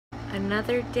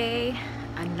Another day,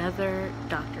 another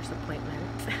doctor's appointment.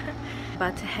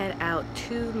 About to head out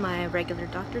to my regular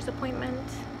doctor's appointment.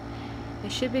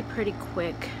 It should be pretty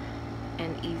quick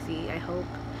and easy, I hope.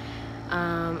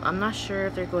 I'm not sure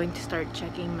if they're going to start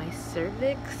checking my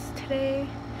cervix today.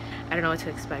 I don't know what to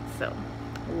expect, so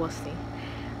we'll see.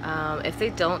 If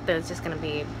they don't, then it's just gonna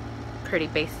be pretty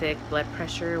basic blood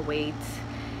pressure, weight,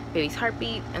 baby's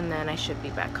heartbeat, and then I should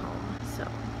be back home. So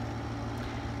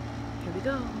here we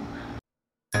go.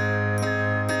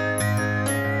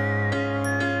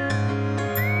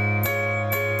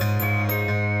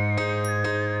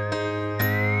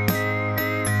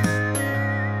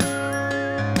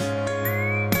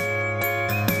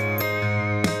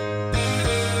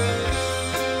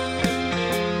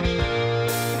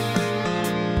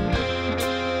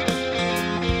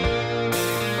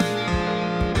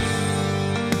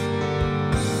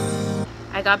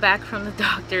 I got back from the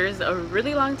doctor's a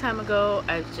really long time ago.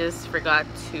 I just forgot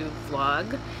to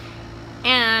vlog,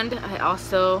 and I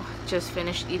also just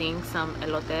finished eating some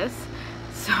elotes,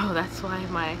 so that's why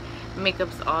my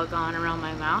makeup's all gone around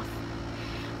my mouth.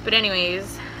 But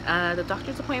anyways, the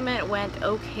doctor's appointment went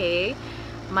okay.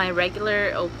 My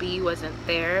regular OB wasn't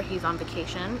there. He's on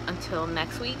vacation until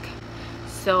next week,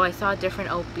 so I saw a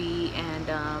different OB,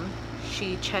 and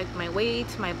she checked my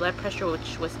weight, my blood pressure,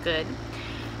 which was good.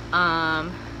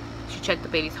 She checked the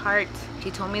baby's heart.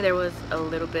 She told me there was a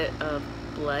little bit of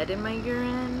blood in my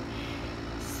urine,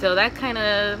 so that kind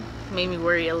of made me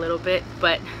worry a little bit.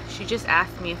 But she just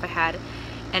asked me if I had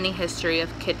any history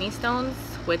of kidney stones,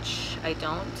 which I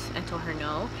don't. I told her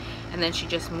no, and then she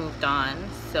just moved on.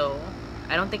 So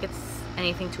I don't think it's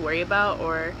anything to worry about,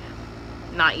 or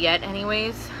not yet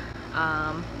anyways.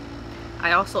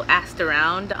 I also asked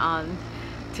around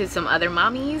to some other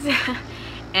mommies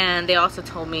and they also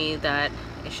told me that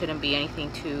it shouldn't be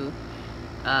anything too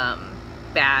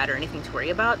bad or anything to worry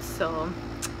about. So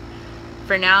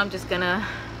for now, I'm just gonna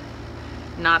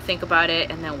not think about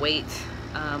it and then wait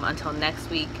until next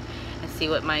week and see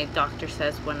what my doctor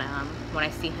says when I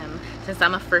see him. Since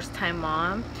I'm a first-time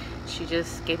mom, she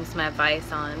just gave me some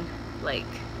advice on like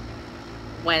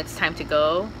when it's time to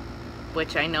go,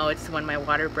 which I know it's when my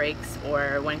water breaks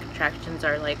or when contractions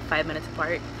are like 5 minutes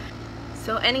apart.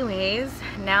 So anyways,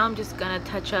 now I'm just gonna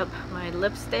touch up my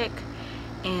lipstick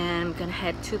and I'm gonna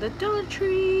head to the Dollar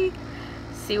Tree,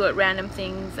 see what random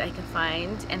things I can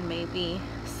find, and maybe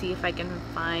see if I can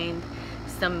find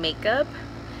some makeup,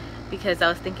 because I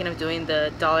was thinking of doing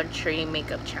the Dollar Tree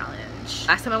makeup challenge.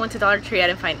 Last time I went to Dollar Tree, I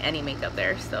didn't find any makeup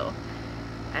there, so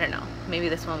I don't know. Maybe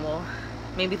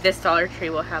this Dollar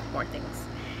Tree will have more things.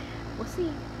 We'll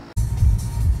see.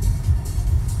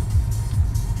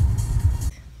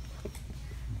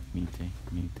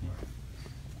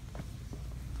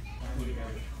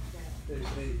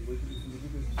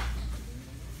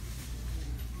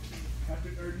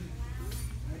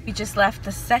 We just left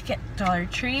the second Dollar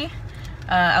Tree.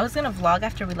 I was gonna vlog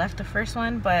after we left the first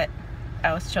one, but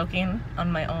I was choking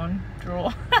on my own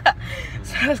drool.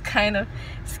 So it was kind of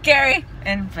scary.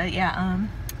 But yeah,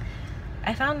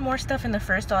 I found more stuff in the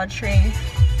first Dollar Tree.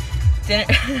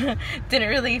 Didn't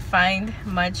really find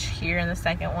much here in the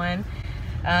second one.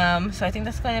 So I think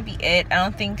that's gonna be it. I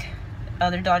don't think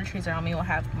other Dollar Trees around me will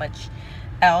have much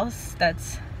else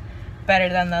that's better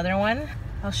than the other one.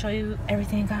 I'll show you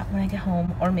everything I got when I get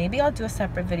home, or maybe I'll do a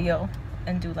separate video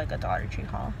and do like a Dollar Tree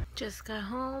haul. Just got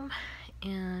home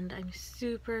and I'm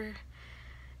super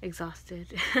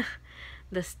exhausted.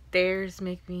 The stairs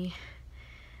make me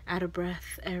out of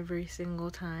breath every single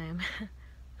time.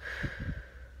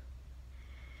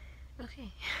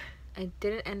 Okay, I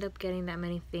didn't end up getting that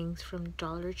many things from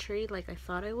Dollar Tree like I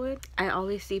thought I would. I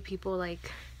always see people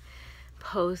like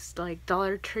post like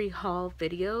Dollar Tree haul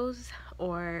videos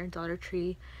or Dollar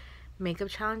Tree makeup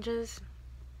challenges,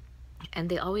 and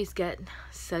they always get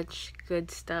such good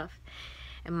stuff,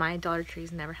 and my Dollar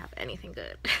Trees never have anything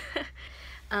good.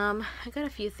 I got a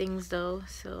few things though,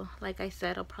 so like I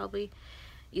said, I'll probably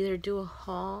either do a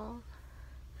haul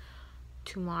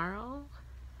tomorrow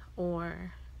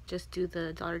or just do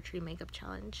the Dollar Tree makeup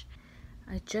challenge.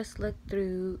 I just looked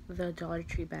through the Dollar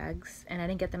Tree bags and I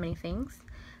didn't get that many things,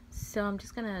 so I'm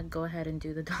just gonna go ahead and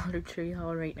do the Dollar Tree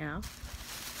haul right now.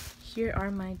 Here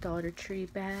are my Dollar Tree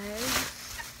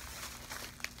bags.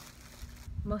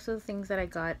 Most of the things that I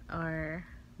got are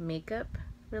makeup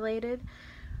related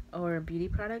or beauty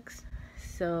products,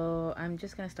 so I'm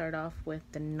just gonna start off with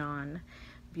the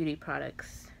non-beauty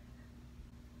products.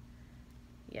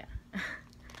 Yeah.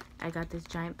 I got this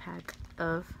giant pack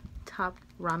of top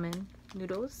ramen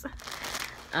noodles.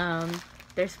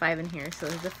 There's 5 in here, so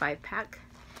this is a 5-pack,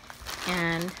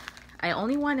 and I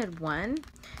only wanted one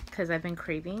because I've been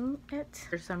craving it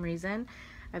for some reason.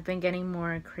 I've been getting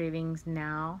more cravings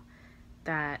now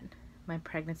that my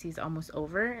pregnancy is almost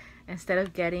over, instead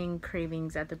of getting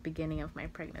cravings at the beginning of my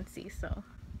pregnancy. So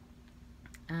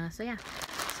yeah,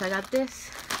 so I got this.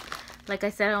 Like I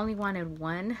said, I only wanted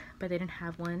one, but they didn't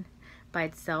have one by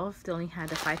itself. They only had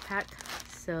the 5-pack,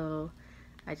 so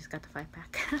I just got the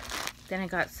 5-pack. Then I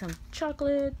got some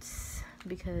chocolates,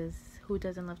 because who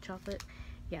doesn't love chocolate?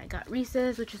 Yeah, I got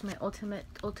Reese's, which is my ultimate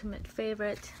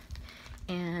favorite,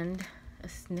 and a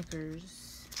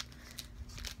Snickers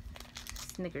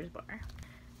bar.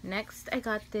 Next, I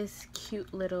got this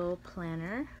cute little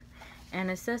planner, and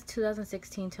it says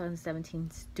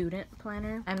 2016-2017 student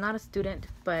planner. I'm not a student,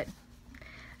 but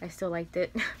I still liked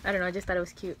it. I don't know, I just thought it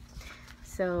was cute.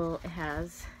 So it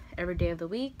has every day of the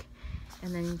week,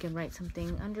 and then you can write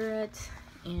something under it,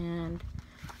 and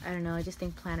I don't know, I just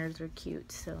think planners are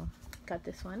cute, so got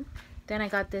this one. Then I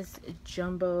got this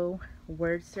jumbo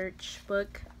word search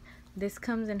book. This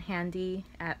comes in handy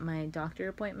at my doctor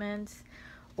appointments,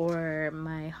 or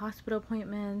my hospital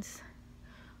appointments,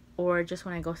 or just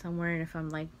when I go somewhere and if I'm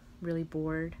like really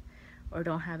bored or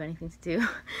don't have anything to do.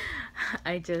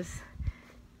 I just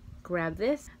grab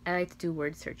this. I like to do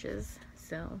word searches.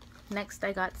 So next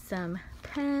I got some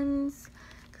pens,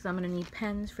 because I'm gonna need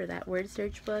pens for that word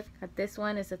search book. This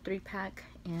one is a 3-pack,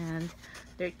 and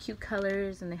they're cute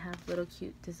colors and they have little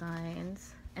cute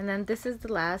designs. And then this is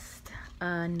the last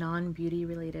non-beauty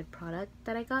related product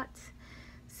that I got.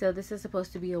 So this is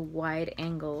supposed to be a wide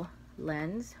angle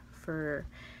lens for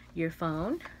your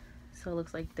phone. So it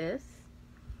looks like this,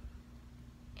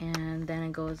 and then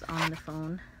it goes on the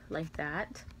phone like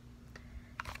that,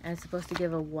 and it's supposed to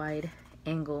give a wide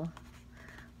angle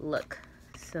look.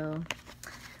 So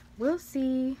we'll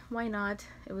see, why not?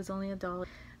 It was only $1.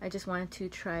 I just wanted to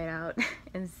try it out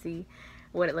and see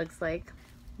what it looks like.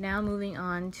 Now moving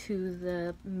on to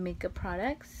the makeup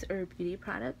products, or beauty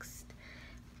products.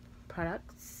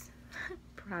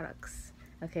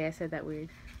 Okay, I said that weird.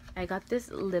 I got this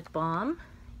lip balm,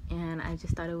 and I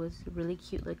just thought it was really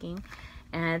cute looking,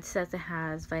 and it says it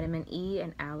has vitamin E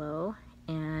and aloe,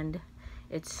 and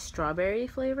it's strawberry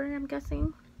flavor, I'm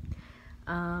guessing.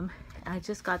 I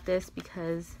just got this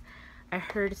because I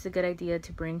heard it's a good idea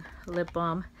to bring lip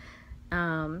balm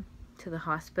to the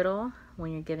hospital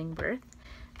when you're giving birth,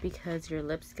 because your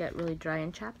lips get really dry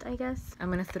and chapped, I guess. I'm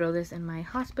gonna throw this in my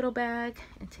hospital bag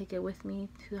and take it with me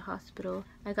to the hospital.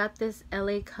 I got this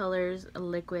LA Colors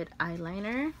liquid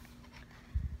eyeliner,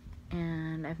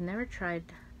 and I've never tried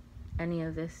any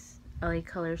of this LA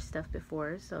Colors stuff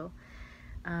before, so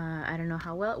I don't know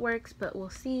how well it works, but we'll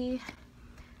see.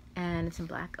 And it's in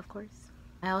black, of course.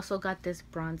 I also got this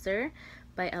bronzer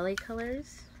by LA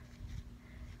Colors,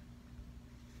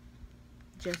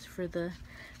 just for the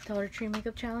Dollar Tree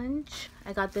makeup challenge.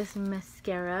 I got this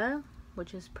mascara,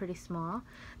 which is pretty small.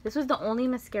 This was the only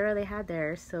mascara they had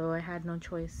there, so I had no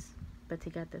choice but to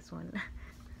get this one.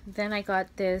 Then I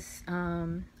got this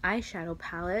eyeshadow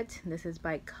palette. This is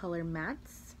by Color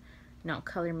Mates.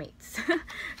 Color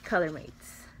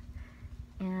Mates.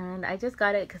 And I just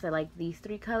got it because I like these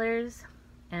 3 colors,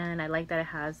 and I like that it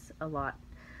has a lot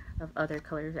of other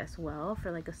colors as well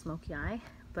for like a smoky eye,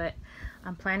 but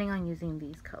I'm planning on using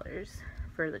these colors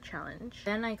for the challenge.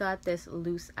 Then I got this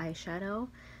loose eyeshadow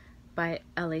by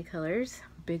LA Colors.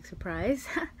 Big surprise.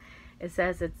 It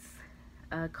says it's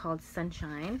called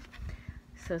Sunshine,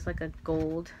 so it's like a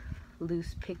gold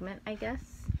loose pigment, I guess.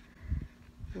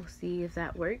 We'll see if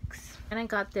that works. And I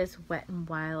got this Wet n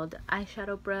Wild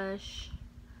eyeshadow brush.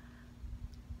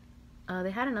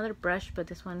 They had another brush, but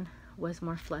this one was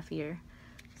more fluffier,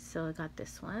 so I got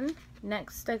this one.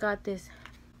 Next I got this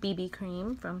BB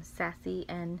cream from Sassy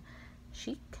and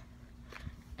Chic,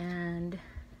 and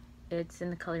it's in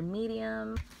the color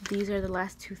medium. These are the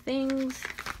last 2 things.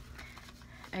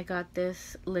 I got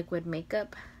this liquid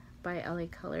makeup by LA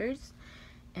Colors,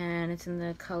 and it's in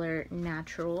the color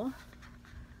Natural.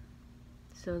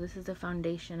 So this is the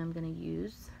foundation I'm gonna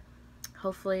use.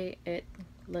 Hopefully it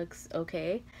looks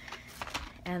okay.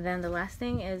 And then the last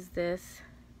thing is this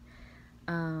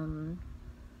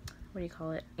what do you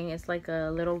call it? It's like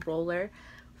a little roller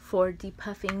for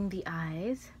depuffing the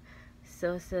eyes.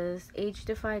 So it says Age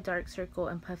Defy Dark Circle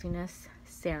and Puffiness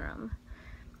Serum,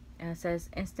 and it says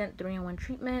instant 3-in-1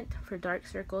 treatment for dark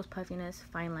circles, puffiness,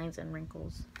 fine lines, and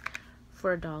wrinkles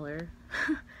for $1.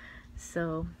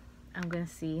 So I'm gonna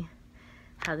see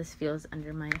how this feels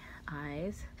under my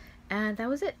eyes. And that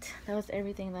was it. That was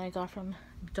everything that I got from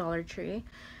Dollar Tree.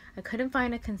 I couldn't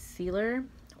find a concealer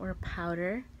or a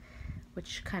powder,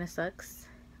 which kind of sucks,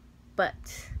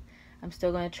 but I'm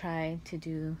still going to try to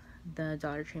do the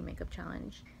Dollar Tree makeup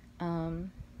challenge.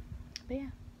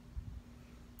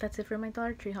 that's it for my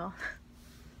Dollar Tree haul.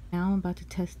 Now I'm about to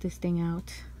test this thing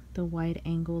out, the wide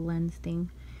angle lens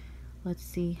thing. Let's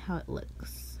see how it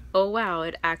looks. Oh wow,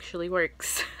 it actually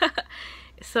works.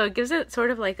 So it gives it sort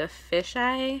of like a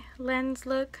fisheye lens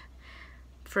look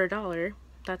for $1.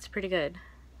 That's pretty good.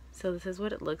 So this is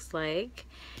what it looks like,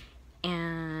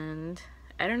 and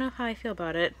I don't know how I feel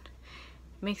about it.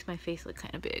 It makes my face look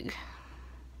kind of big.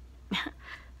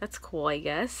 That's cool, I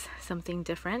guess. Something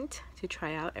different to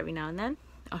try out every now and then.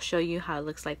 I'll show you how it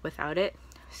looks like without it.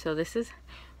 So this is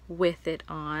with it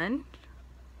on,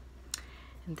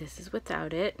 and this is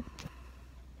without it.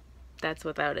 That's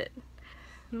without it.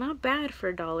 Not bad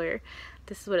for $1.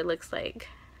 This is what it looks like.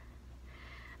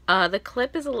 The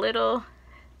clip is a little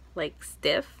like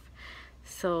stiff,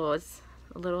 so it's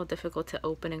a little difficult to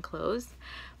open and close,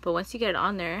 but once you get it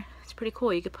on there, it's pretty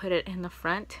cool. You could put it in the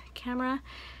front camera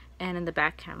and in the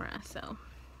back camera, so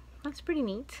that's pretty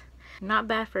neat. Not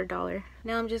bad for $1.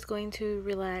 Now I'm just going to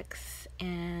relax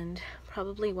and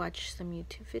probably watch some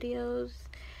YouTube videos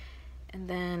and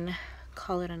then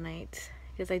call it a night,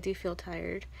 because I do feel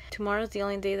tired. Tomorrow's the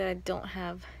only day that I don't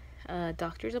have a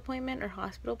doctor's appointment or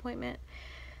hospital appointment,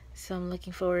 so I'm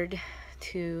looking forward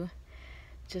to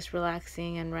just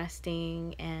relaxing and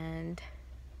resting and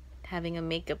having a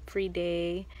makeup free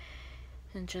day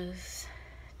and just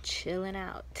chilling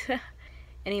out.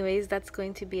 Anyways, that's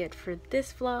going to be it for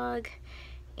this vlog,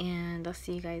 and I'll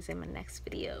see you guys in my next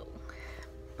video.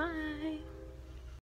 Bye.